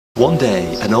One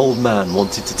day, an old man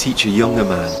wanted to teach a younger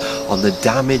man on the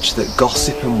damage that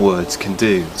gossip and words can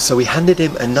do. So he handed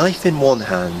him a knife in one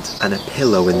hand and a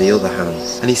pillow in the other hand.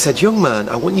 And he said, "Young man,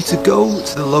 I want you to go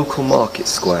to the local market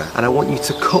square and I want you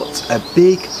to cut a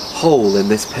big hole in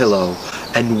this pillow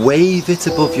and wave it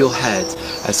above your head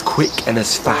as quick and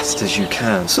as fast as you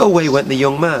can." So away went the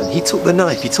young man. He took the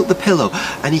knife, he took the pillow,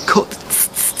 and he cut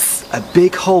a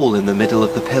big hole in the middle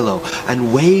of the pillow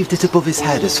and waved it above his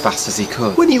head as fast as he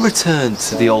could. When he returned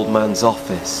to the old man's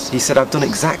office, he said, "I've done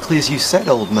exactly as you said,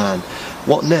 old man.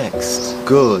 What next?"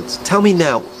 "Good. Tell me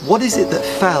now, what is it that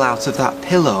fell out of that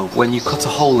pillow when you cut a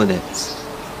hole in it?"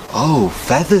 "Oh,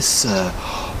 feathers, sir.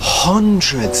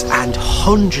 Hundreds and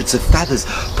hundreds of feathers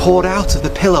poured out of the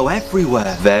pillow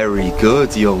everywhere." "Very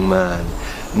good, young man.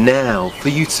 Now, for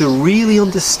you to really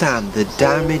understand the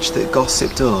damage that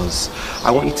gossip does,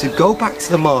 I want you to go back to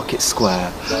the market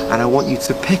square and I want you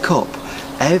to pick up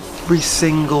every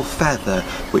single feather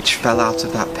which fell out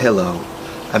of that pillow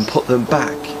and put them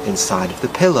back inside of the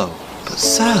pillow." "But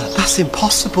sir, that's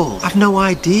impossible. I've no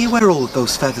idea where all of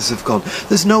those feathers have gone.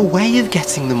 There's no way of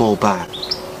getting them all back."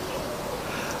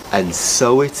 And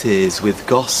so it is with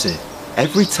gossip.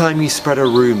 Every time you spread a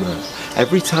rumour,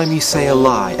 every time you say a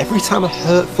lie, every time a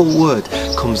hurtful word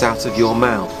comes out of your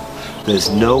mouth, there's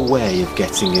no way of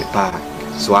getting it back.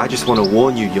 So I just want to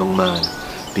warn you, young man,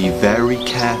 be very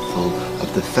careful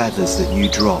of the feathers that you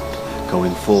drop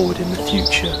going forward in the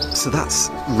future. So that's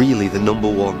really the number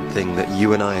one thing that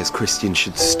you and I as Christians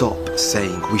should stop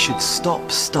saying. We should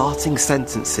stop starting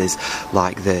sentences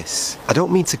like this. I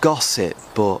don't mean to gossip,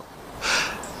 but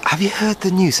have you heard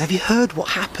the news? Have you heard what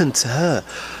happened to her?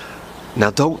 Now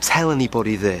don't tell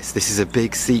anybody this. This is a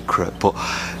big secret, but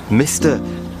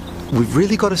we've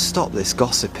really got to stop this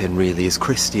gossiping really as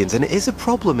Christians, and it is a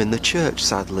problem in the church,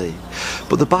 sadly.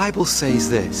 But the Bible says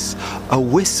this: a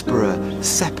whisperer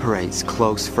separates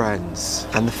close friends.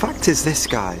 And the fact is this,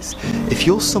 guys, if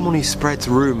you're someone who spreads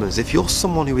rumours, if you're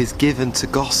someone who is given to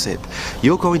gossip,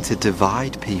 you're going to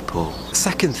divide people. The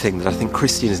second thing that I think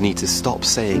Christians need to stop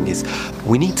saying is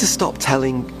we need to stop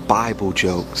telling Bible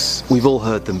jokes. We've all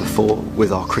heard them before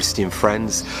with our Christian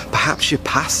friends. Perhaps your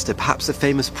pastor, perhaps a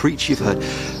famous preacher you've heard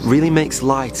really makes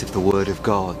light of the Word of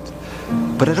God.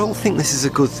 But I don't think this is a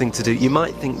good thing to do. You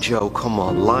might think, "Joe, come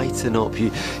on, lighten up.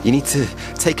 You need to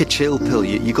take a chill pill.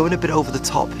 You're going a bit over the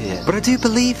top here." But I do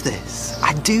believe this.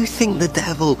 I do think the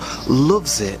devil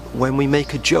loves it when we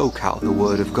make a joke out of the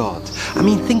Word of God. I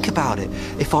mean, think about it.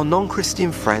 If our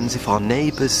non-Christian friends, if our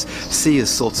neighbours see us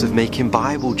sort of making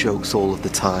Bible jokes all of the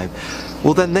time,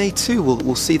 well then they too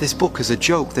will see this book as a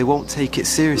joke. They won't take it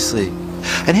seriously.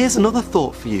 And here's another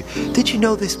thought for you. Did you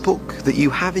know this book that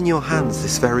you have in your hands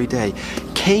this very day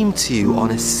came to you on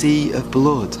a sea of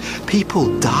blood? People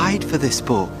died for this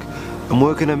book, and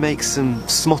we're going to make some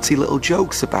smutty little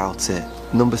jokes about it.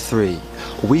 Number 3,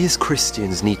 we as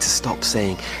Christians need to stop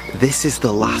saying, "This is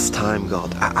the last time,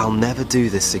 God. I'll never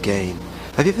do this again."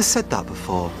 Have you ever said that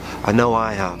before? I know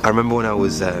I have. I remember when I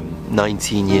was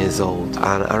 19 years old,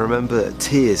 and I remember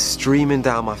tears streaming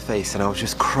down my face, and I was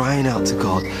just crying out to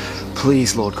God,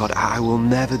 "Please, Lord God, I will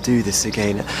never do this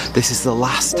again. This is the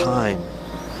last time."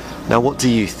 Now what do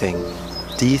you think?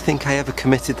 Do you think I ever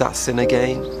committed that sin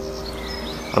again?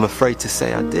 I'm afraid to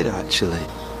say I did, actually.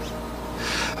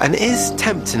 And it is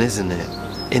tempting, isn't it?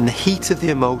 In the heat of the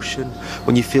emotion,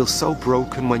 when you feel so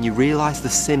broken, when you realise the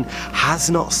sin has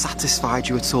not satisfied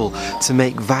you at all, to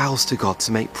make vows to God,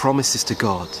 to make promises to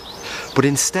God. But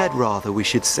instead, rather, we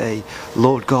should say,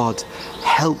 "Lord God,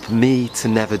 help me to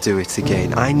never do it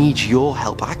again. I need your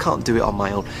help. I can't do it on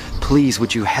my own. Please,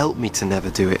 would you help me to never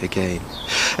do it again?"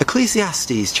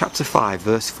 Ecclesiastes chapter 5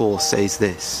 verse 4 says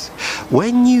this: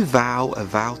 "When you vow a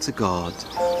vow to God,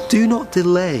 do not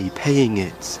delay paying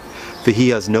it, for he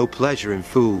has no pleasure in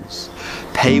fools.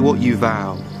 Pay what you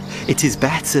vow. It is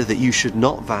better that you should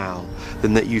not vow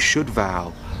than that you should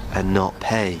vow and not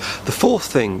pay." The fourth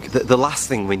thing, the last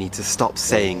thing we need to stop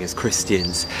saying as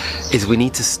Christians, is we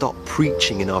need to stop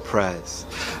preaching in our prayers.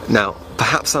 Now,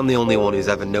 perhaps I'm the only one who's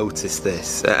ever noticed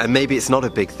this, and maybe it's not a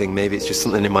big thing, maybe it's just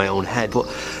something in my own head, but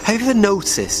have you ever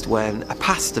noticed when a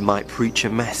pastor might preach a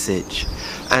message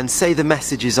and say the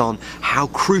message is on how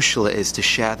crucial it is to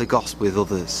share the gospel with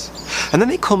others, and then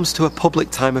it comes to a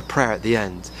public time of prayer at the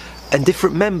end, and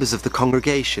different members of the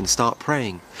congregation start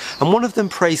praying, and one of them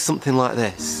prays something like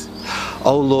this: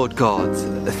 "Oh Lord God,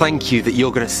 thank you that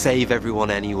you're going to save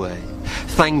everyone anyway.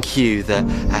 Thank you that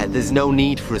there's no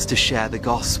need for us to share the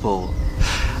gospel."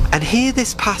 And here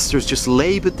this pastor has just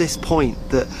laboured this point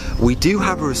that we do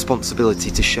have a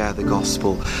responsibility to share the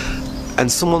gospel.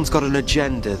 and someone's got an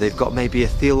agenda, they've got maybe a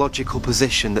theological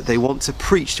position that they want to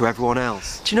preach to everyone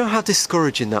else. Do you know how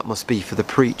discouraging that must be for the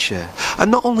preacher? And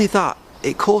not only that,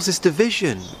 it causes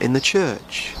division in the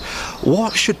church.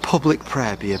 What should public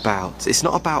prayer be about? It's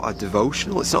not about a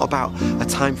devotional, it's not about a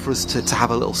time for us to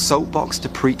have a little soapbox to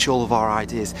preach all of our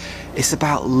ideas. It's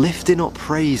about lifting up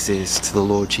praises to the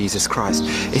Lord Jesus Christ.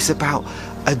 It's about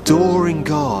adoring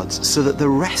God so that the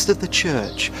rest of the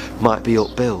church might be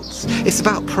upbuilt. It's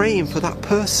about praying for that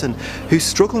person who's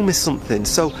struggling with something,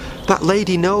 so that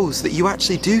lady knows that you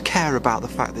actually do care about the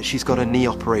fact that she's got a knee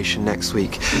operation next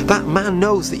week. That man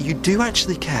knows that you do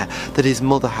actually care that his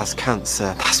mother has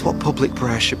cancer. That's what public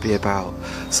prayer should be about.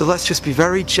 So let's just be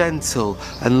very gentle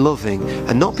and loving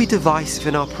and not be divisive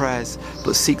in our prayers,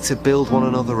 but seek to build one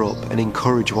another up and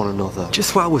encourage one another.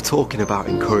 Just while we're talking about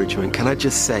encouragement, can I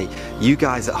just say, you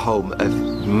guys at home have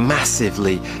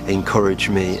massively encouraged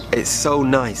me. It's so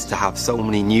nice to have so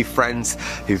many new friends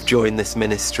who've joined this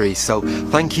ministry, so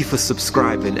thank you for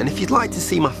subscribing. And if you'd like to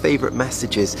see my favourite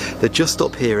messages, they're just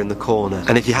up here in the corner.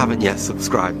 And if you haven't yet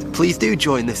subscribed, please do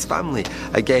join this family.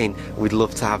 Again, we'd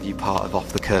love to have you part of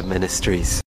Off the Curb Ministries.